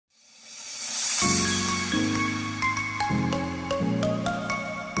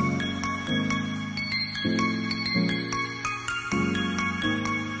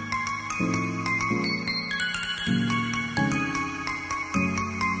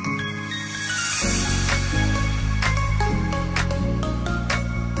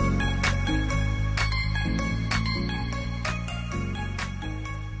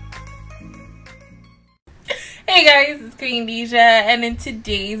Queendija, and in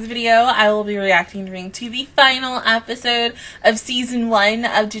today's video, I will be reacting to the final episode of Season 1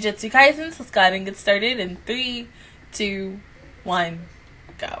 of Jujutsu Kaisen. So let's go ahead and get started in 3, 2, 1,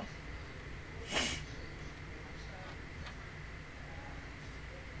 go.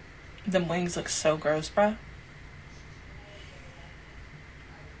 Them wings look so gross, bruh.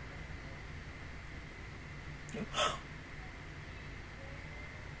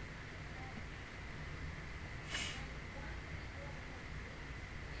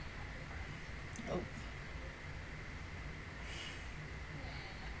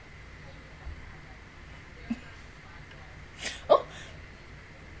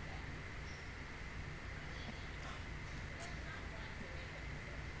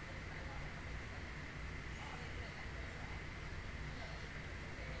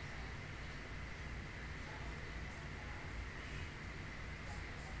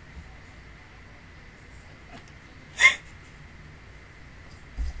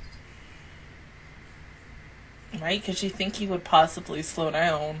 Right? Because you think he would possibly slow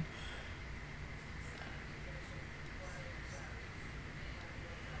down.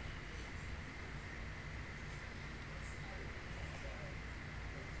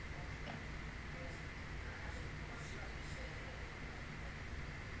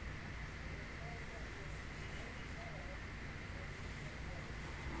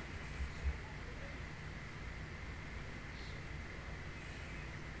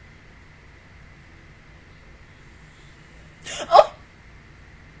 Oh!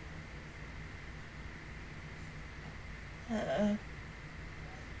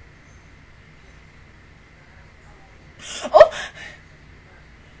 Oh!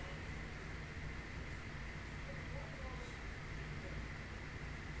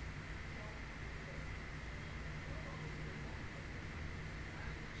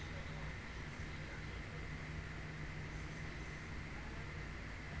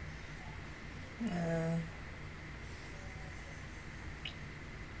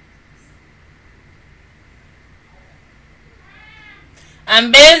 I'm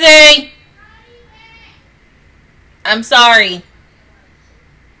busy. I'm sorry.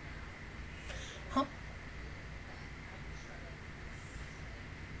 Huh?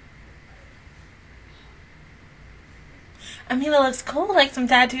 I mean, it looks cool, like some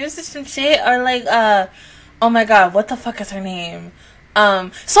tattoos or some shit, or like, oh my god, what the fuck is her name?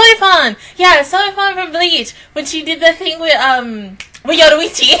 Soifon! Yeah, Soifon from Bleach, when she did the thing with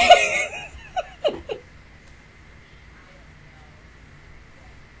Yoruichi.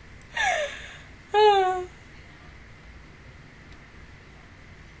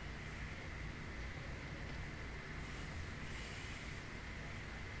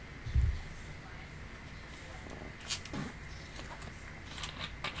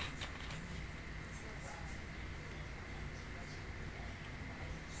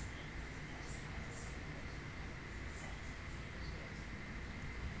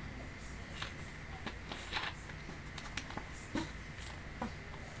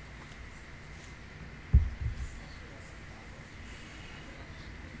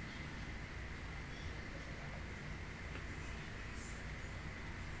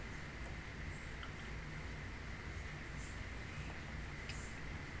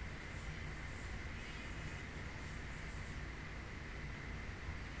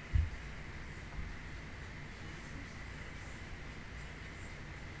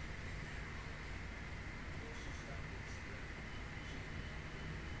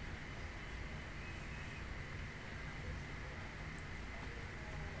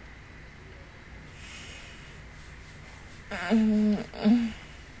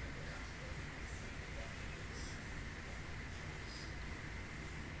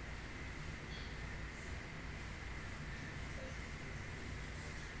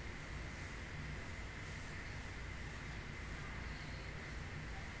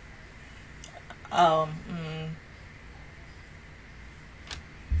 Oh,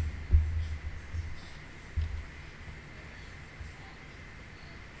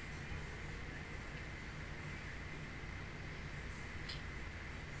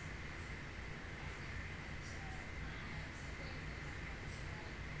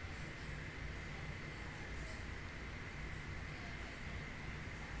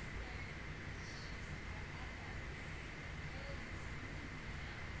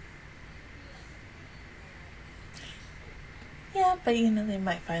 yeah, but you know, they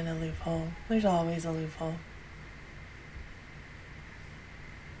might find a loophole. There's always a loophole.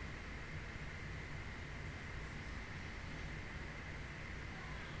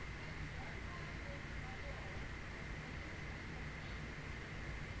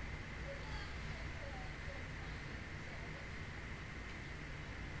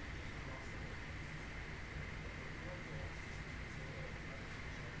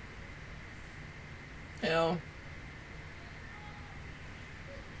 Ew.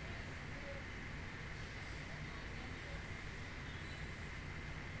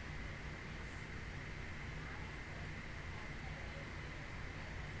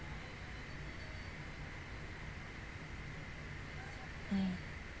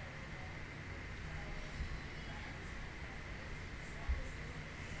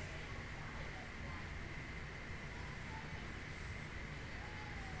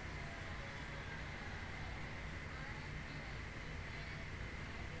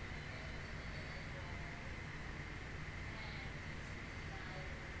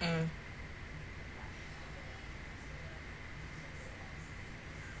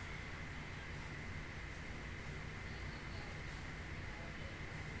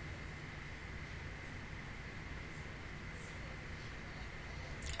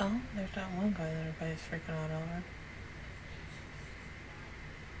 Oh, there's that one guy that everybody's freaking out over.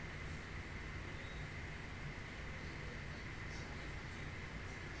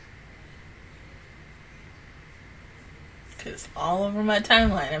 Because all over my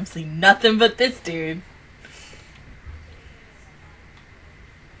timeline, I'm seeing nothing but this dude.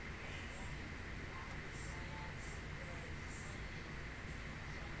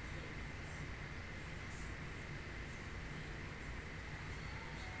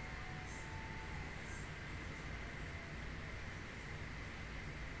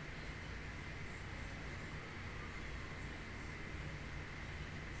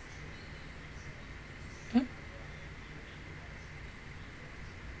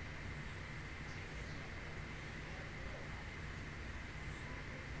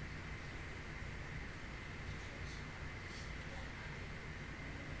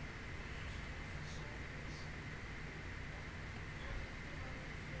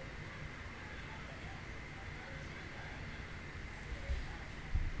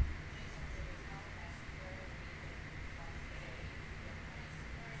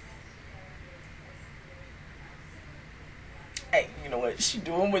 Hey, you know what? She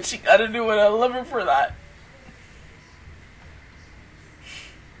doing what she gotta do, and I love her for that.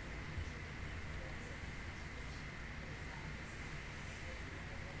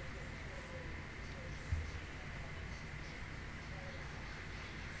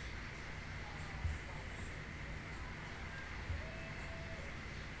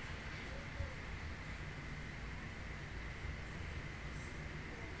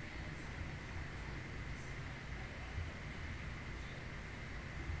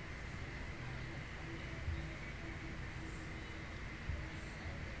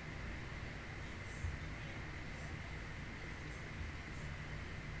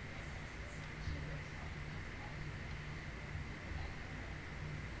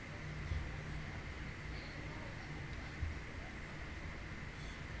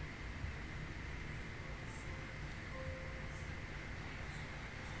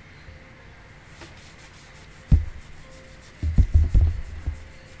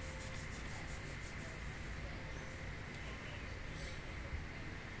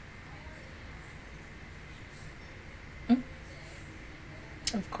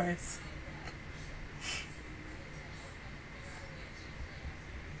 Of course.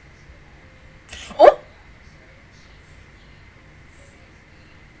 Oh!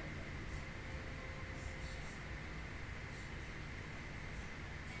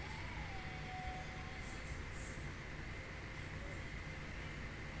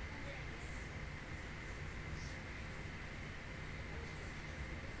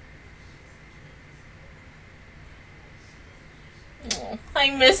 I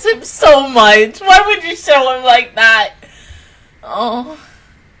miss him so much. Why would you show him like that? Oh.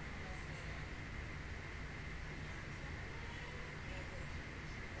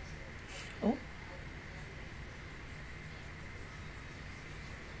 Oh.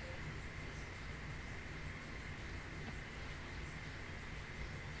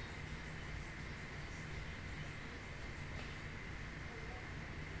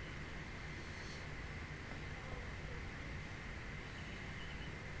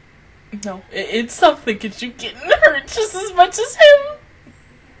 No, it's something because you getting hurt just as much as him.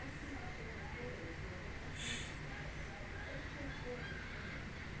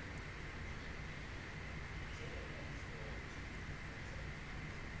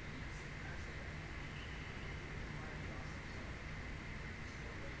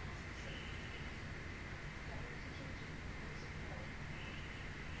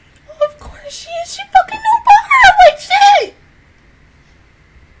 Of course she is. She fucking knew about her like shit.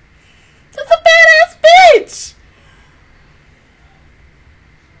 That's a badass bitch!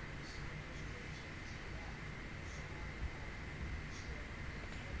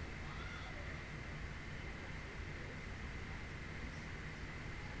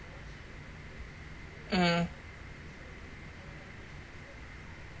 Mm.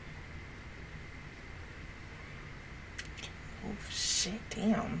 Oh, shit,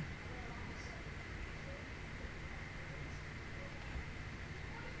 damn.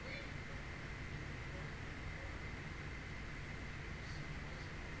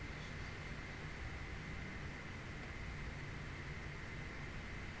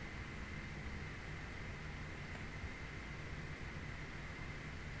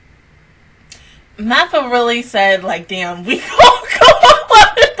 Mappa really said, like, damn, we gonna go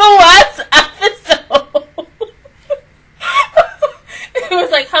on the last episode. It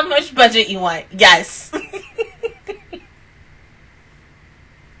was like, how much budget you want? Yes.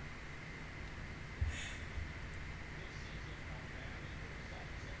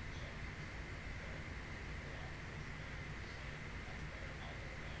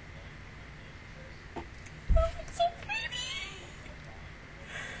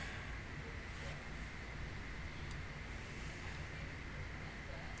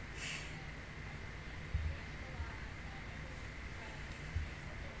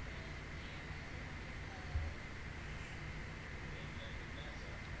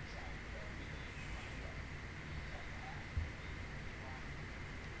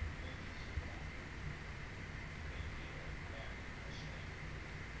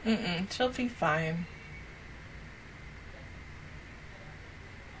 She'll be fine.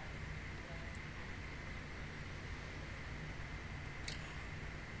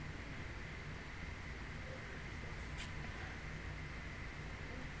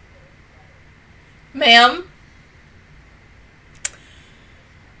 Ma'am?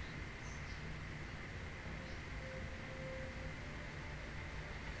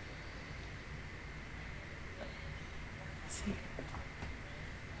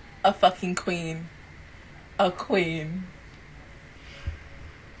 A fucking queen. A queen.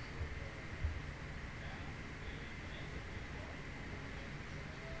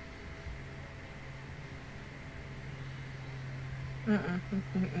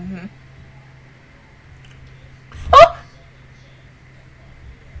 Oh!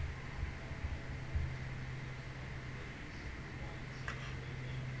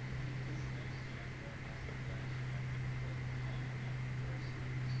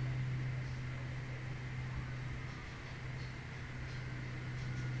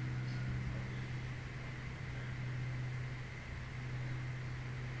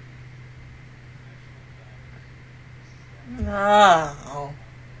 No.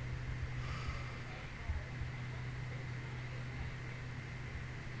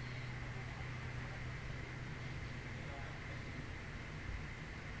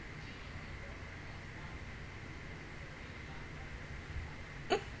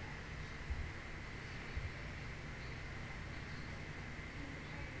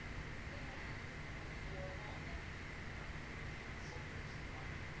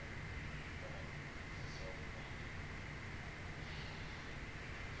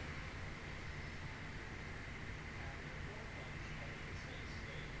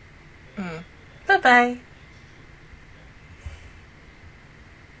 Bye-bye.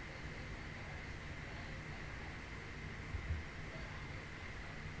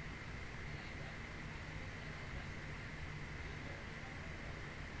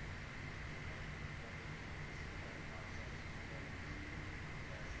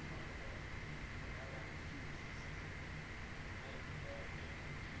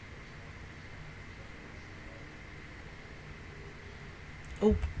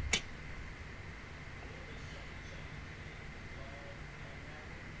 Oh.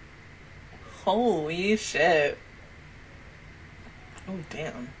 Holy shit. Oh,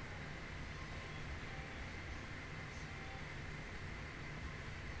 damn.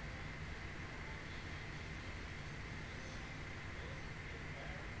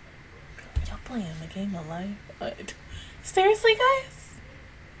 Y'all playing the game of life? What? Seriously, guys?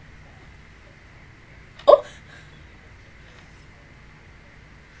 Oh!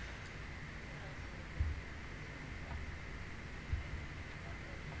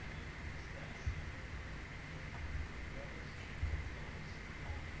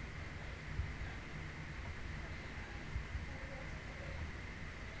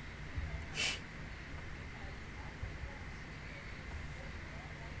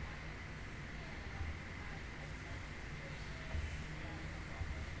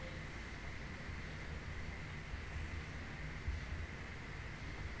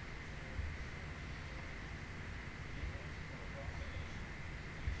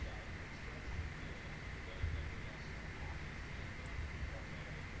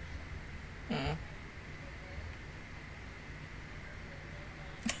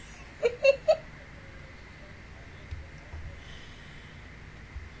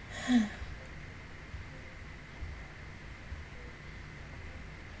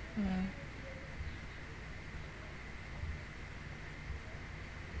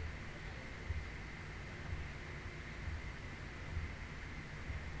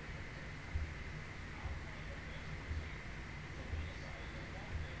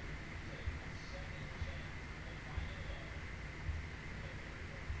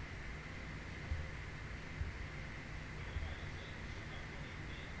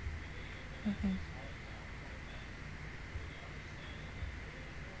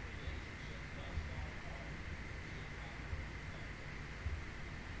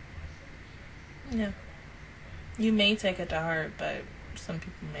 Yeah. You may take it to heart, but some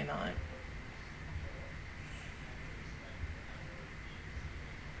people may not.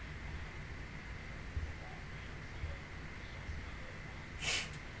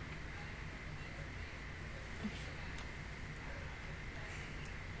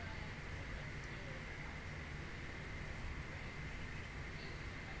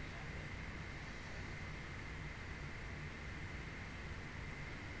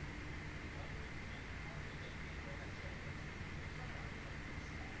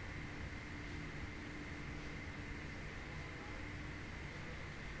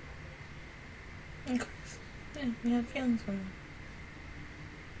 Of course. Yeah, you have feelings for him.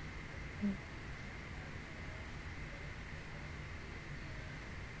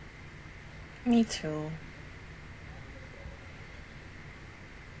 Me too.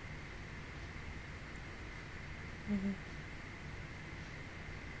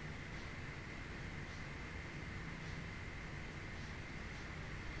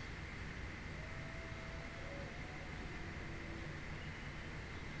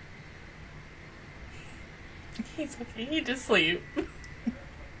 He's okay. He just sleep.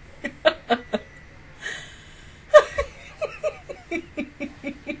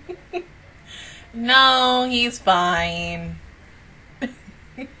 No, he's fine.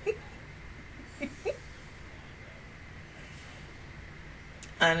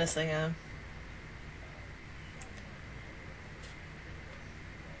 Honestly, yeah.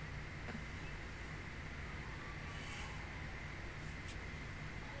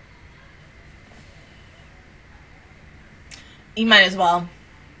 You might as well.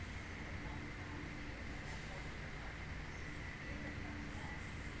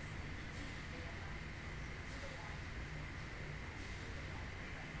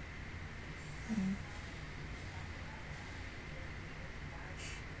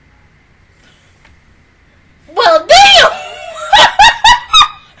 Well, damn!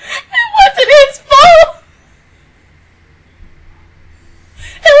 It wasn't his fault!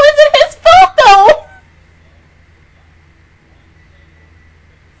 It wasn't his fault, though!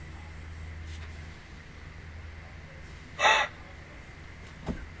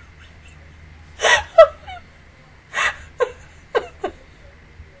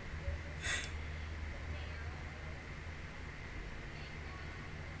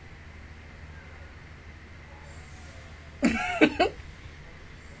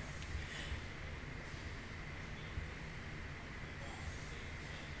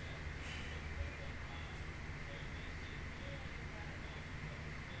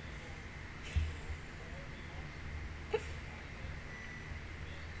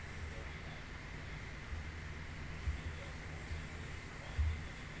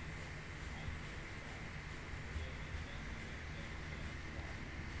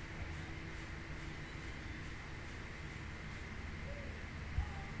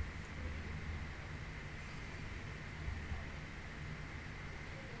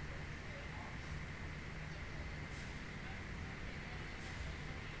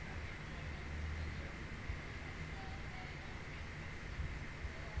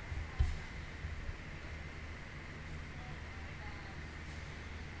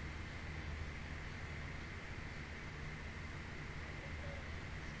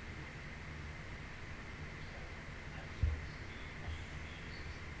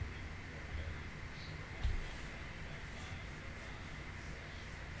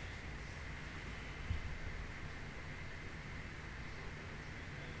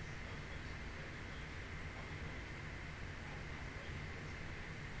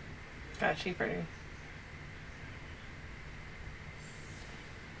 God, she pretty.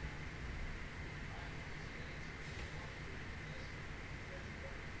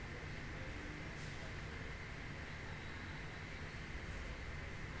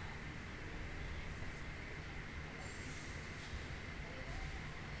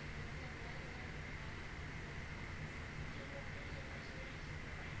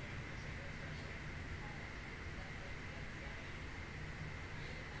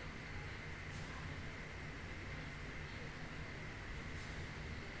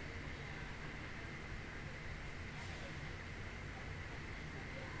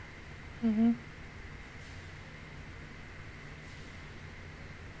 Mm-hmm.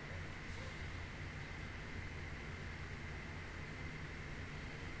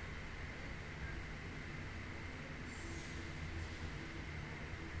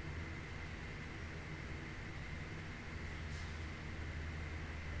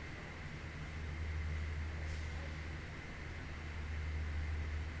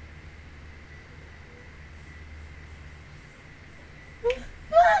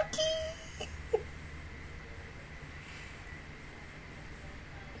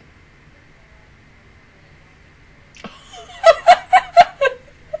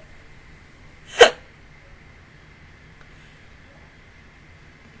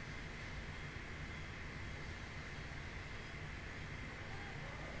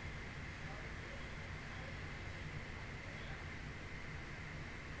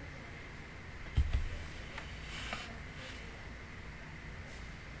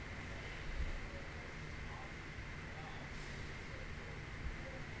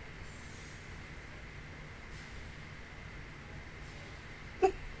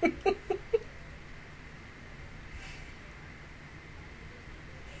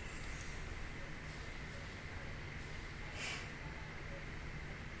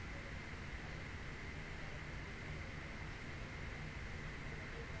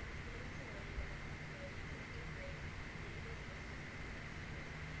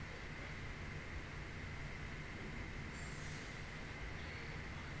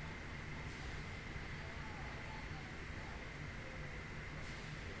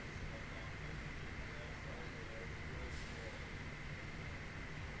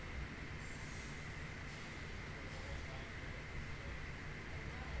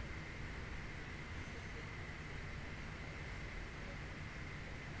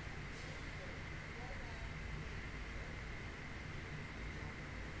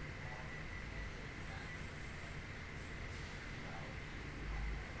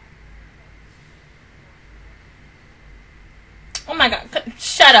 Oh my god,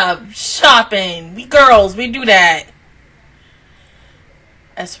 shut up. Shopping. We girls, we do that.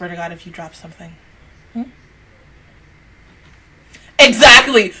 I swear to God, if you drop something.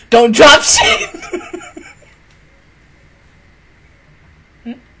 Exactly. Don't drop shit.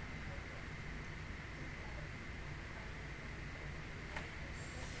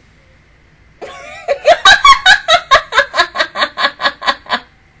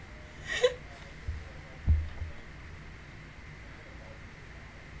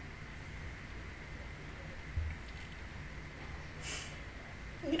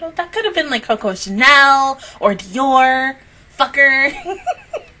 You know, that could have been like Coco Chanel or Dior. Fucker.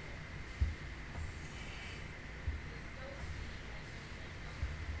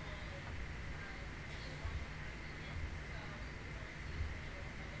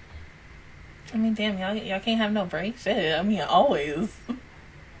 I mean, damn, y'all can't have no break. Shit, I mean, always.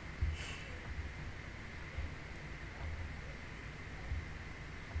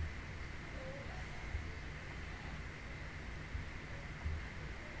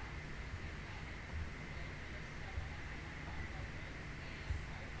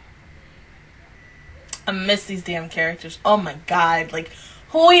 I miss these damn characters. Oh my god, like,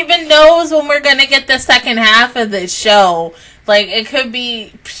 who even knows when we're gonna get the second half of this show? Like, it could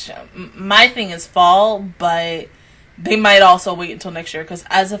be, my thing is fall, but they might also wait until next year, because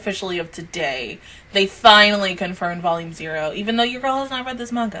as officially of today, they finally confirmed Volume 0, even though your girl has not read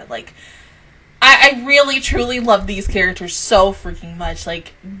this manga. Like, I really, truly love these characters so freaking much.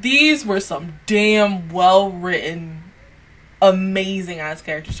 Like, these were some damn well-written, amazing-ass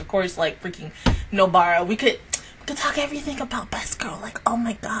characters. Of course, like, freaking Nobara. We could talk everything about Best Girl. Like, oh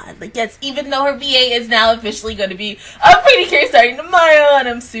my god. Like, yes, even though her VA is now officially going to be a Pretty Cure starting tomorrow, and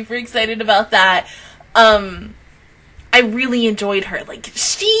I'm super excited about that. I really enjoyed her. Like,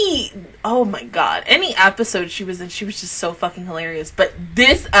 oh my god. Any episode she was in, she was just so fucking hilarious. But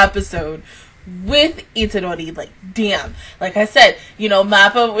this episode with Itadori, like, damn. Like I said, you know,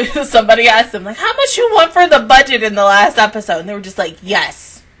 Mappa, somebody asked them, like, how much you want for the budget in the last episode? And they were just like,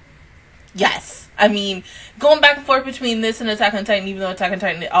 yes. Yes. I mean, going back and forth between this and Attack on Titan, even though Attack on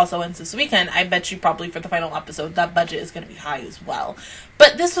Titan also ends this weekend, I bet you probably for the final episode, that budget is going to be high as well.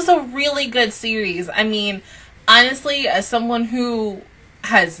 But this was a really good series. I mean, honestly, as someone who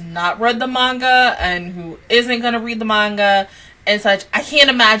has not read the manga and who isn't going to read the manga and such, I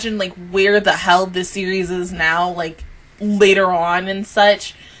can't imagine, like, where the hell this series is now, like, later on and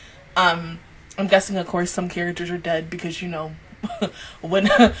such. I'm guessing, of course, some characters are dead because, you know, when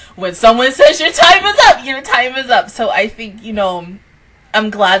someone says your time is up, your time is up. So I think, you know,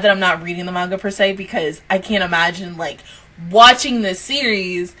 I'm glad that I'm not reading the manga per se, because I can't imagine, like, watching this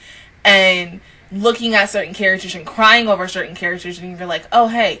series and looking at certain characters and crying over certain characters, and you're like, oh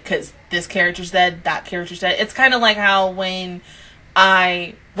hey, because this character's dead, that character's dead. It's kind of like how when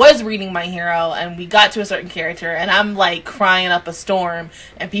I was reading My Hero and we got to a certain character and I'm like crying up a storm,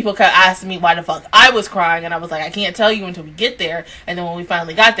 and people kept asking me why the fuck I was crying, and I was like, I can't tell you until we get there. And then when we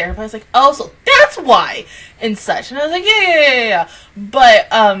finally got there, everybody's like, oh, so that's why, and such. And I was like, yeah. But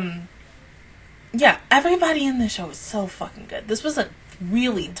yeah, everybody in this show is so fucking good. This was a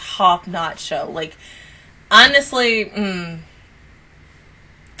really top-notch show. Like, honestly,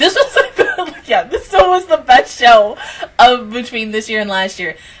 this was yeah, this still was the best show of between this year and last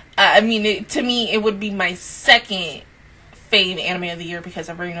year. I mean, to me, it would be my second fave anime of the year, because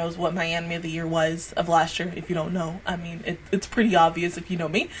everybody knows what my anime of the year was of last year. If you don't know, I mean, it's pretty obvious if you know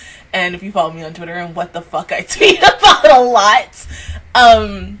me, and if you follow me on Twitter, and what the fuck I tweet about a lot,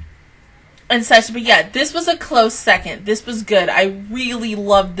 and such. But yeah, this was a close second. This was good. I really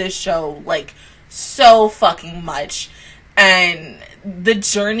loved this show, like, so fucking much. And the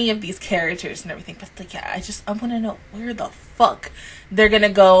journey of these characters and everything. But like, yeah, I want to know where the fuck they're gonna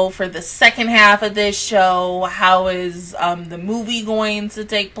go for the second half of this show. How is the movie going to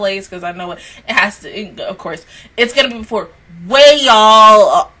take place? Because I know it has to, of course, it's gonna be before way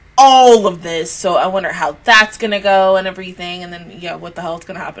all of this, so I wonder how that's gonna go and everything, and then yeah, what the hell is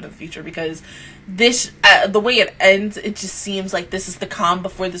gonna happen in the future, because this the way it ends, it just seems like this is the calm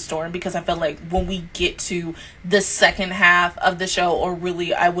before the storm, because I feel like when we get to the second half of the show, or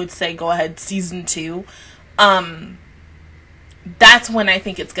really I would say go ahead season 2, that's when I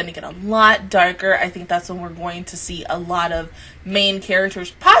think it's going to get a lot darker. I think that's when we're going to see a lot of main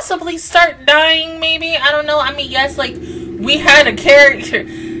characters possibly start dying, maybe. I don't know. I mean, yes, like, we had a character.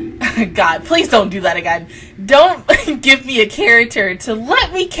 God, please don't do that again. Don't give me a character to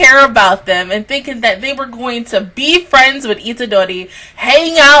let me care about them and thinking that they were going to be friends with Itadori,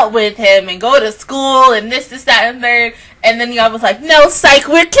 hang out with him, and go to school, and this, that, and third. And then y'all was like, no, psych,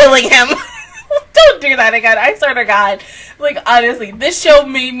 we're killing him. Don't do that again. I swear to God. Like, honestly, this show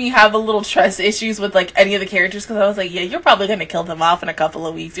made me have a little trust issues with, like, any of the characters, because I was like, yeah, you're probably going to kill them off in a couple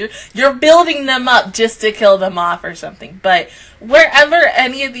of weeks. You're building them up just to kill them off or something. But wherever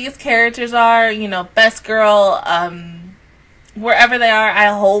any of these characters are, you know, Best Girl, wherever they are,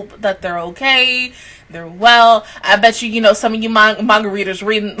 I hope that they're okay. They're well. I bet you, you know, some of you manga readers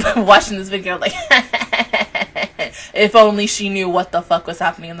watching this video like, if only she knew what the fuck was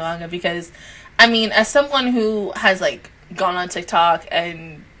happening in the manga. Because, I mean, as someone who has, like, gone on TikTok,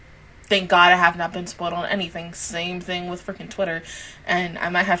 and thank God I have not been spoiled on anything. Same thing with freaking Twitter. And I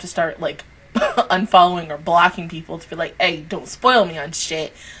might have to start, like, unfollowing or blocking people to be like, hey, don't spoil me on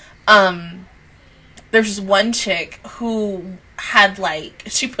shit. There's just one chick who had, like,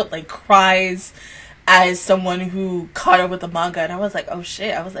 she put, like, cries as someone who caught up with the manga, and I was like, oh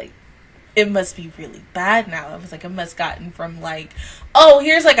shit. I was like, it must be really bad now. I was like, it must gotten from, like, oh,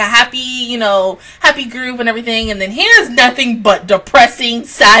 here's, like, a happy, you know, happy group and everything, and then here's nothing but depressing,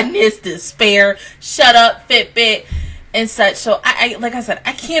 sadness, despair, shut up, Fitbit, and such. So, I like I said,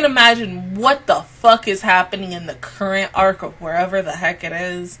 I can't imagine what the fuck is happening in the current arc of wherever the heck it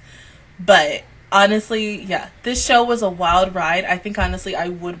is. But honestly, yeah, this show was a wild ride. I think, honestly, I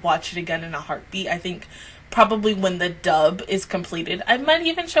would watch it again in a heartbeat. I think probably when the dub is completed, I might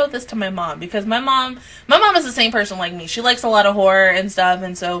even show this to my mom, because my mom is the same person like me. She likes a lot of horror and stuff,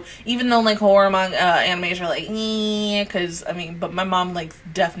 and so even though, like, horror animes are like, because, I mean, but my mom likes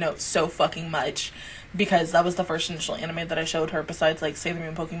Death Note so fucking much, because that was the first initial anime that I showed her, besides, like, Sailor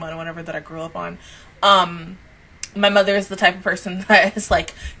Moon, Pokemon, and whatever that I grew up on. My mother is the type of person that is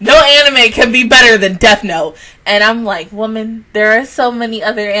like, no anime can be better than Death Note. And I'm like, woman, there are so many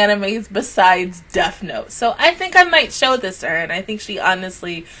other animes besides Death Note. So I think I might show this to her, and I think she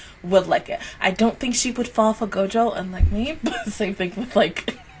honestly would like it. I don't think she would fall for Gojo, unlike me. But same thing with,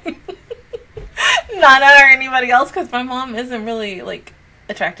 like, Nana or anybody else, because my mom isn't really, like,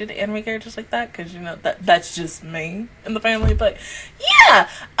 attracted to anime characters like that, because, you know, that's just me in the family. But yeah,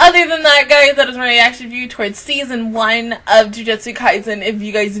 other than that, guys, that is my reaction view towards season 1 of Jujutsu Kaisen. If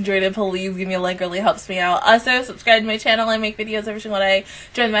you guys enjoyed it, please give me a like, really helps me out. Also, subscribe to my channel. I make videos every single day.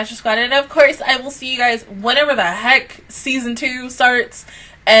 Join the Master Squad, and of course I will see you guys whenever the heck season 2 starts,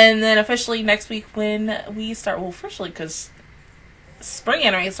 and then officially next week when we start, well, officially, because spring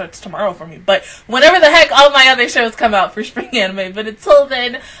anime starts tomorrow for me, but whenever the heck all my other shows come out for spring anime. But until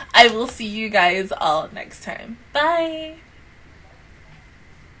then, I will see you guys all next time. Bye!